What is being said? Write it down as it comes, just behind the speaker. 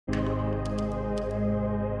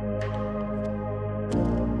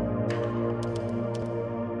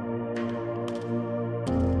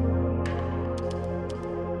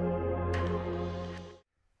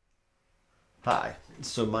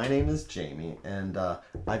So my name is Jamie, and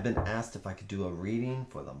I've been asked if I could do a reading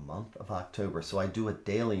for the month of October. So I do a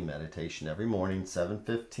daily meditation every morning,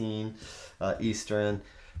 7:15 Eastern.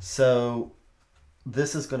 So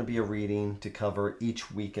this is going to be a reading to cover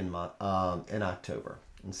each week in October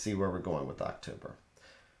and see where we're going with October.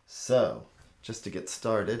 So just to get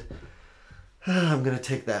started, I'm going to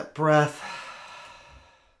take that breath,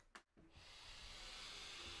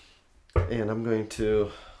 and I'm going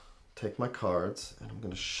to take my cards and I'm going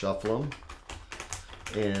to shuffle them.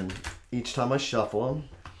 And each time I shuffle them,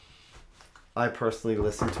 I personally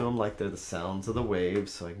listen to them like they're the sounds of the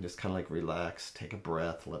waves, so I can just kind of like relax, take a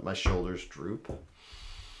breath, let my shoulders droop.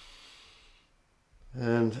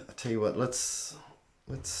 And I tell you what, let's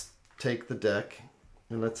take the deck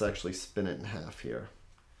and let's actually spin it in half here.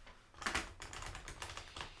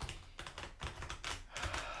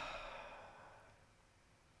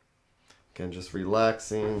 Again, just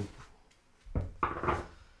relaxing.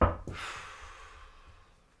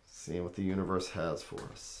 Seeing what the universe has for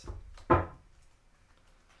us. Let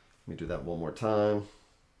me do that one more time.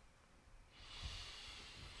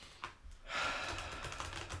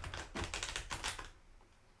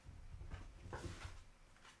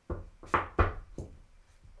 Okay,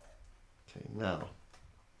 now,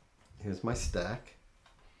 here's my stack.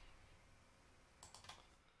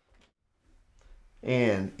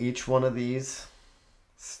 And each one of these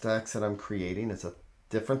stacks that I'm creating is a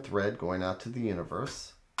different thread going out to the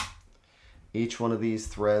universe. Each one of these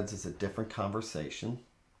threads is a different conversation,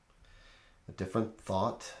 a different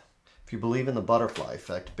thought. If you believe in the butterfly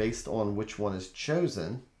effect, based on which one is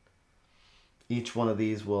chosen, each one of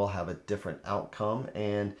these will have a different outcome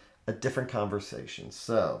and a different conversation.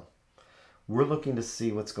 So we're looking to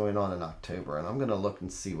see what's going on in October, and I'm going to look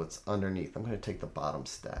and see what's underneath. I'm going to take the bottom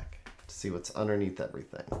stack to see what's underneath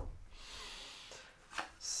everything.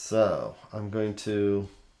 So I'm going to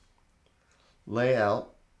lay out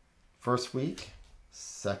first week,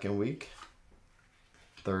 second week,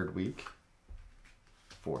 third week,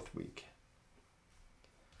 fourth week.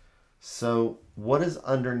 So what is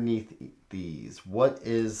underneath these? What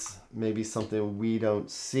is maybe something we don't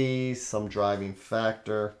see, some driving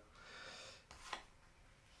factor?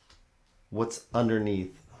 What's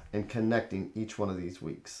underneath and connecting each one of these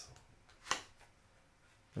weeks?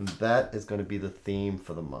 And that is going to be the theme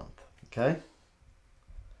for the month, okay?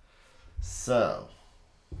 So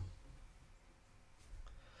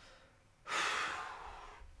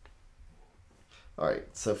all right,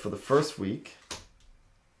 so for the first week,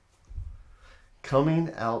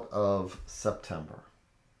 coming out of September,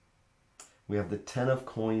 we have the 10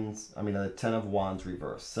 of Wands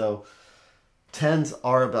reversed. So 10s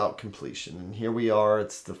are about completion. And here we are,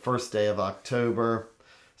 it's the first day of October.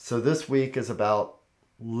 So this week is about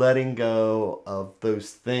letting go of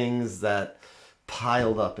those things that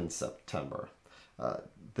piled up in September.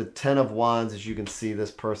 The 10 of Wands, as you can see,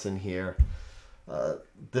 this person here,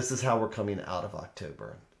 this is how we're coming out of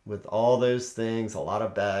October. With all those things, a lot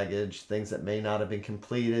of baggage, things that may not have been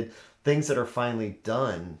completed, things that are finally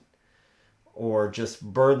done, or just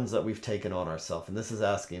burdens that we've taken on ourselves. And this is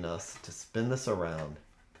asking us to spin this around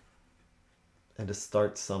and to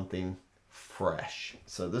start something fresh.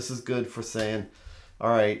 So this is good for saying, all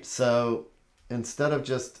right, so instead of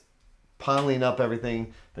just piling up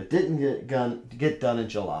everything that didn't get done in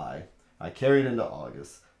July, I carried into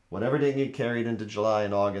August. Whatever didn't get carried into July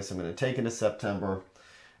and August, I'm going to take into September.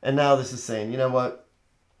 And now this is saying, you know what?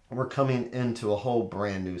 We're coming into a whole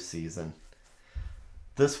brand new season.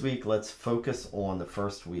 This week, let's focus on the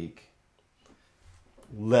first week,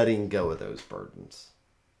 letting go of those burdens.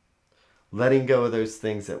 Letting go of those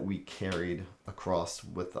things that we carried across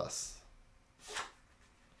with us.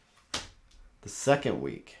 The second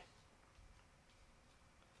week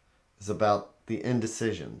is about the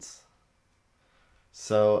indecisions.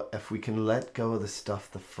 So if we can let go of the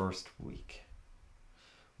stuff the first week,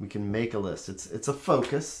 we can make a list. It's a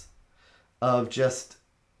focus of just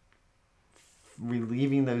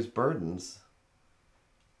relieving those burdens.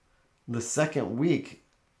 The second week,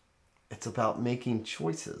 it's about making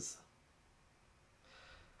choices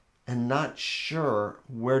and not sure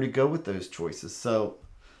where to go with those choices. So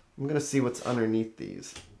I'm going to see what's underneath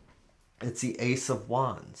these. It's the Ace of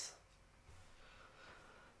Wands.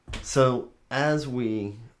 So as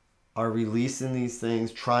we are releasing these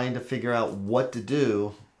things, trying to figure out what to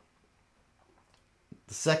do,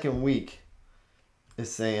 the second week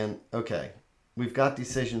is saying, okay, we've got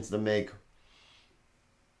decisions to make.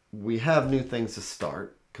 We have new things to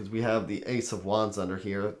start because we have the Ace of Wands under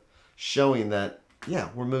here showing that, yeah,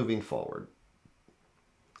 we're moving forward.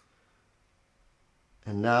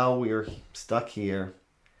 And now we are stuck here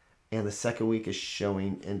and the second week is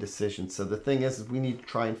showing indecision. So the thing is we need to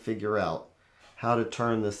try and figure out how to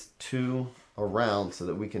turn this 2 around so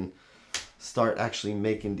that we can start actually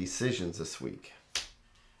making decisions this week.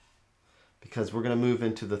 Because we're going to move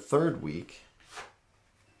into the third week.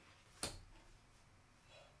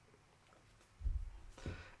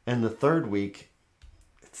 And the third week,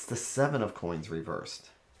 it's the 7 of coins reversed.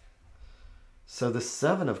 So the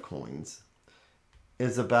 7 of coins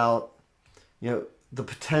is about, the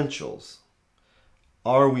potentials.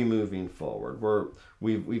 Are we moving forward?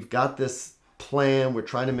 We've got this plan. We're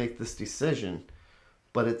trying to make this decision.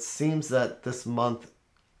 But it seems that this month,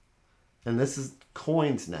 and this is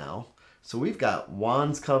coins now, so we've got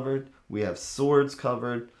wands covered. We have swords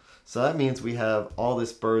covered. So that means we have all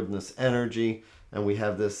this burden, this energy, and we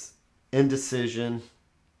have this indecision.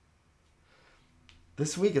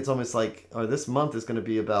 This week it's almost like, or this month is going to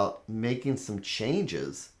be about making some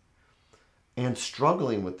changes and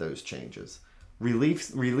struggling with those changes.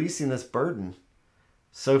 Releasing this burden,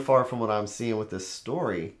 so far from what I'm seeing with this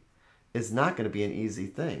story, is not going to be an easy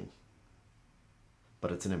thing.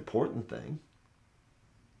 But it's an important thing.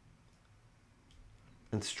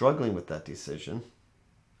 And struggling with that decision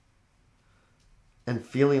and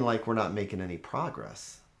feeling like we're not making any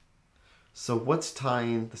progress. So what's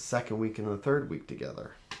tying the second week and the third week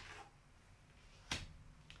together?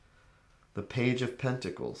 The Page of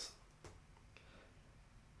Pentacles.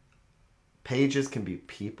 Pages can be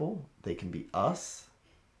people. They can be us.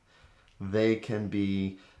 They can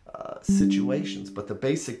be situations. But the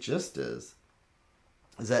basic gist is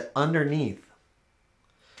that underneath,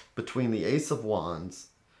 between the Ace of Wands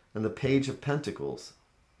and the Page of Pentacles,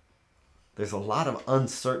 there's a lot of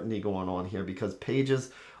uncertainty going on here because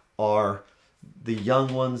pages are the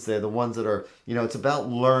young ones. They're the ones that are, it's about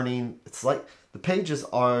learning. It's like the pages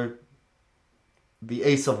are the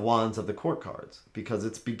Ace of Wands of the court cards because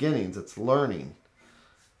it's beginnings, it's learning.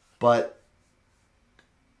 But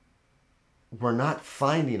we're not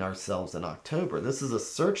finding ourselves in October. This is a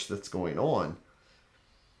search that's going on.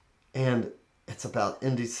 And it's about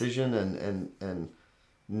indecision and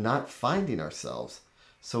not finding ourselves.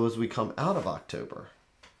 So as we come out of October,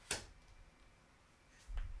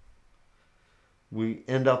 we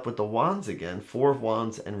end up with the wands again, 4 of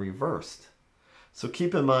wands and reversed. So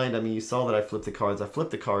keep in mind, you saw that I flipped the cards. I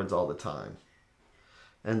flip the cards all the time.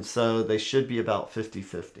 And so they should be about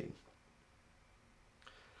 50-50.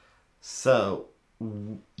 So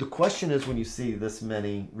the question is, when you see this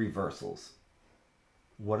many reversals,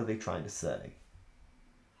 what are they trying to say?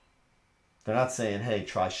 They're not saying, hey,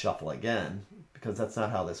 try shuffle again, because that's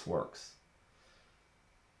not how this works.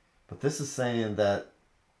 But this is saying that,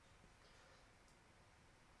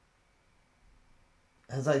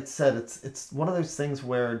 as I said, it's one of those things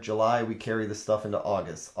where July we carry the stuff into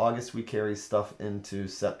August. August we carry stuff into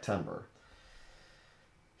September.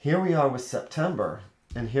 Here we are with September,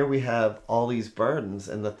 and here we have all these burdens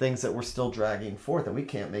and the things that we're still dragging forth, and we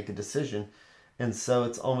can't make a decision. And so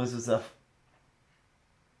it's almost as if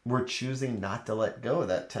we're choosing not to let go of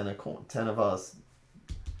that 10 of us,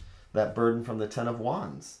 that burden from the 10 of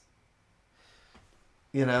wands.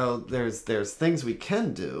 There's things we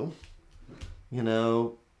can do,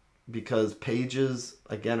 because pages,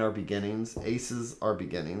 again, are beginnings. Aces are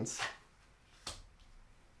beginnings.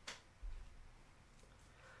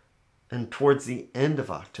 And towards the end of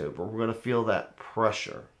October, we're going to feel that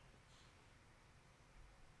pressure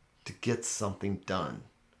to get something done.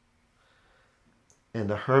 And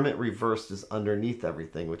the Hermit reversed is underneath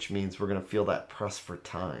everything, which means we're going to feel that press for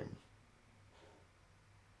time.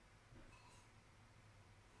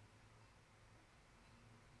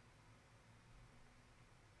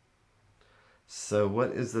 So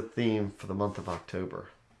what is the theme for the month of October?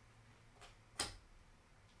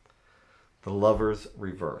 The Lovers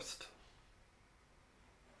reversed.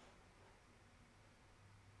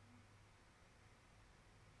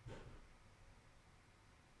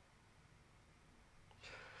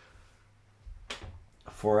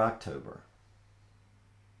 For October,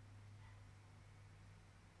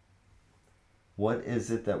 what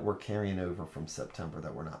is it that we're carrying over from September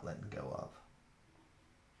that we're not letting go of?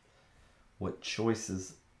 What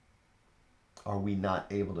choices are we not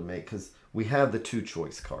able to make? Because we have the 2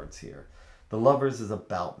 choice cards here. The Lovers is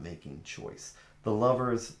about making choice. The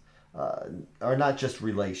Lovers are not just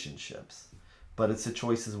relationships, but it's the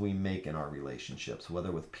choices we make in our relationships,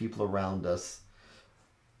 whether with people around us,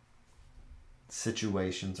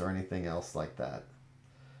 situations, or anything else like that.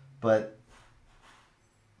 But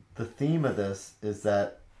the theme of this is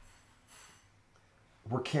that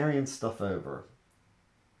we're carrying stuff over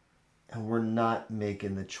and we're not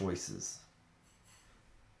making the choices.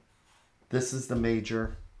 This is the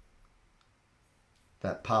major,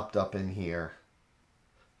 that popped up in here.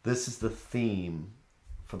 This is the theme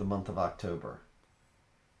for the month of October.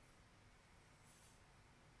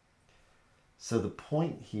 So the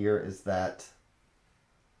point here is that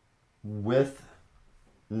with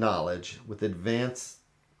knowledge, with advanced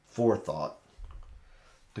forethought,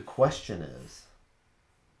 the question is,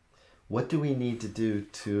 what do we need to do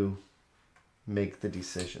to make the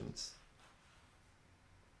decisions?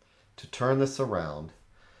 To turn this around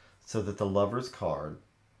so that the Lover's card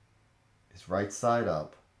is right side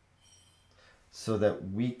up, so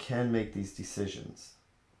that we can make these decisions.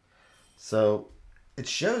 So it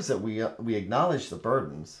shows that we acknowledge the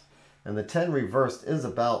burdens, and the 10 reversed is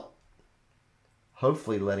about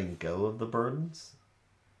hopefully letting go of the burdens.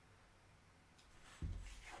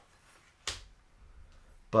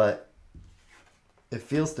 But it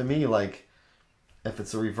feels to me like if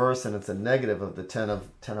it's a reverse and it's a negative of the 10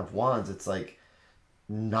 of Wands, it's like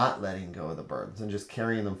not letting go of the burdens and just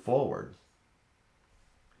carrying them forward.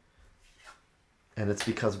 And it's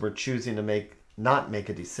because we're choosing to not make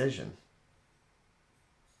a decision.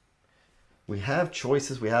 We have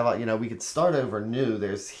choices. We have, we could start over new.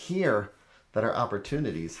 There's here that are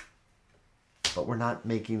opportunities, but we're not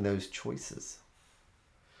making those choices.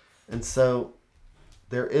 And so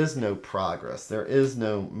there is no progress. There is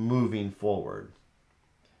no moving forward.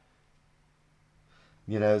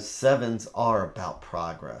 Sevens are about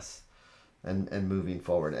progress and moving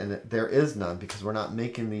forward. And there is none because we're not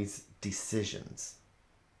making these decisions.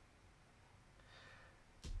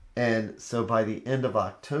 And so by the end of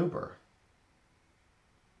October,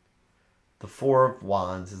 the 4 of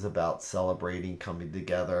Wands is about celebrating, coming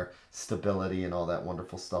together, stability, and all that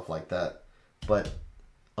wonderful stuff like that. But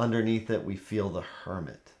underneath it, we feel the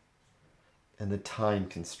Hermit and the time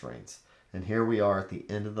constraints. And here we are at the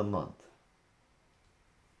end of the month.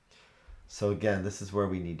 So again, this is where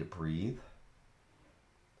we need to breathe.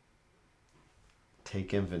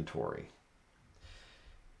 Take inventory.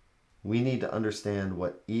 We need to understand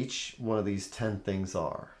what each one of these 10 things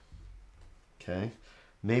are. Okay?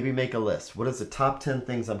 Maybe make a list. What is the top 10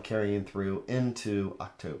 things I'm carrying through into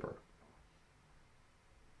October?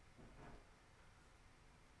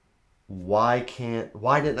 Why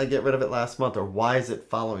didn't I get rid of it last month? Or why is it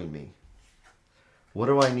following me? What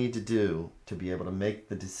do I need to do to be able to make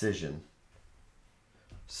the decision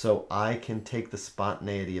so I can take the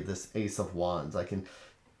spontaneity of this Ace of Wands? I can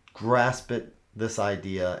grasp this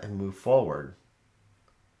idea and move forward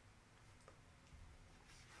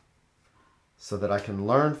so that I can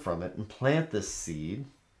learn from it and plant this seed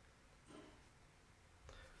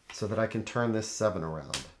so that I can turn this 7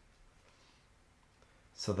 around.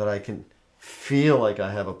 So that I can feel like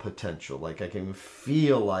I have a potential, like I can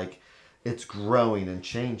feel like it's growing and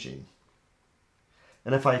changing.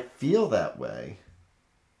 And if I feel that way,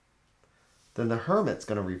 then the Hermit's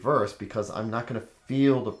going to reverse because I'm not going to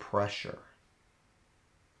feel the pressure.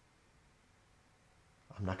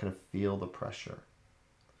 I'm not going to feel the pressure.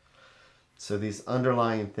 So these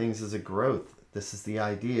underlying things is a growth. This is the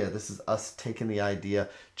idea. This is us taking the idea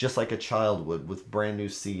just like a child would with brand new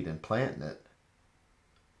seed and planting it.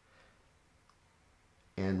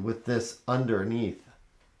 And with this underneath,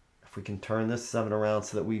 if we can turn this 7 around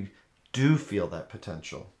so that we do feel that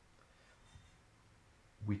potential,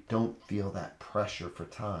 we don't feel that pressure for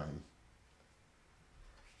time,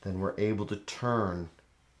 then we're able to turn.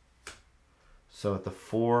 So at the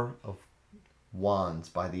 4 of Wands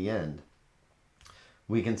by the end,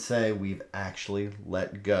 we can say we've actually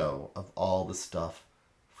let go of all the stuff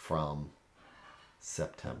from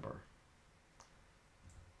September.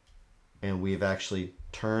 And we've actually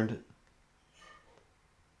turned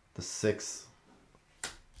the 6,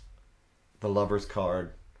 the Lover's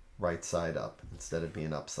card, right side up instead of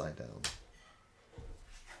being upside down.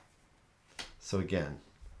 So again,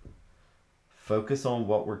 focus on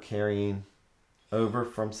what we're carrying over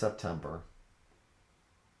from September.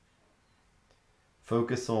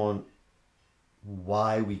 Focus on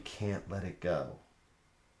why we can't let it go.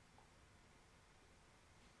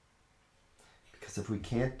 Because if we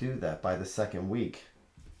can't do that by the 2nd week,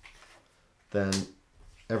 then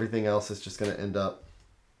everything else is just going to end up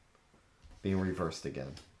being reversed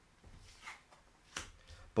again.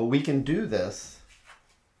 But we can do this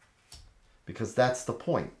because that's the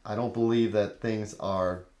point. I don't believe that things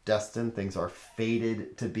are destined, things are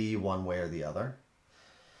fated to be one way or the other.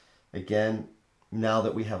 Again, now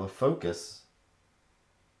that we have a focus,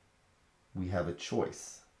 we have a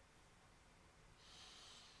choice.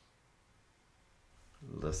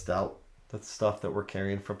 List out the stuff that we're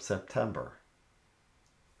carrying from September.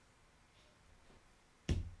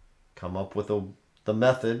 Come up with the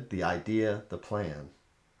method, the idea, the plan.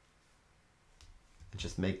 and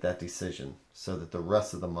just make that decision so that the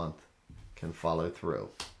rest of the month can follow through.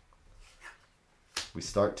 We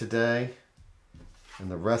start today, and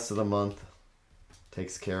the rest of the month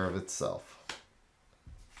takes care of itself.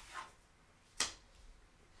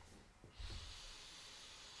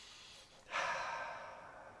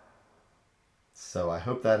 So I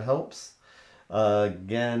hope that helps.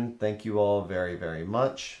 Again, thank you all very, very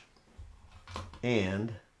much.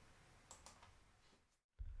 And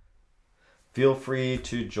feel free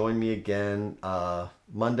to join me again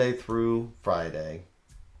Monday through Friday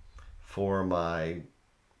for my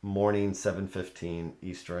morning 7:15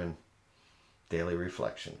 Eastern daily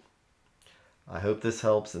reflection. I hope this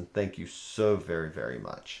helps, and thank you so very, very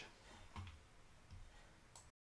much.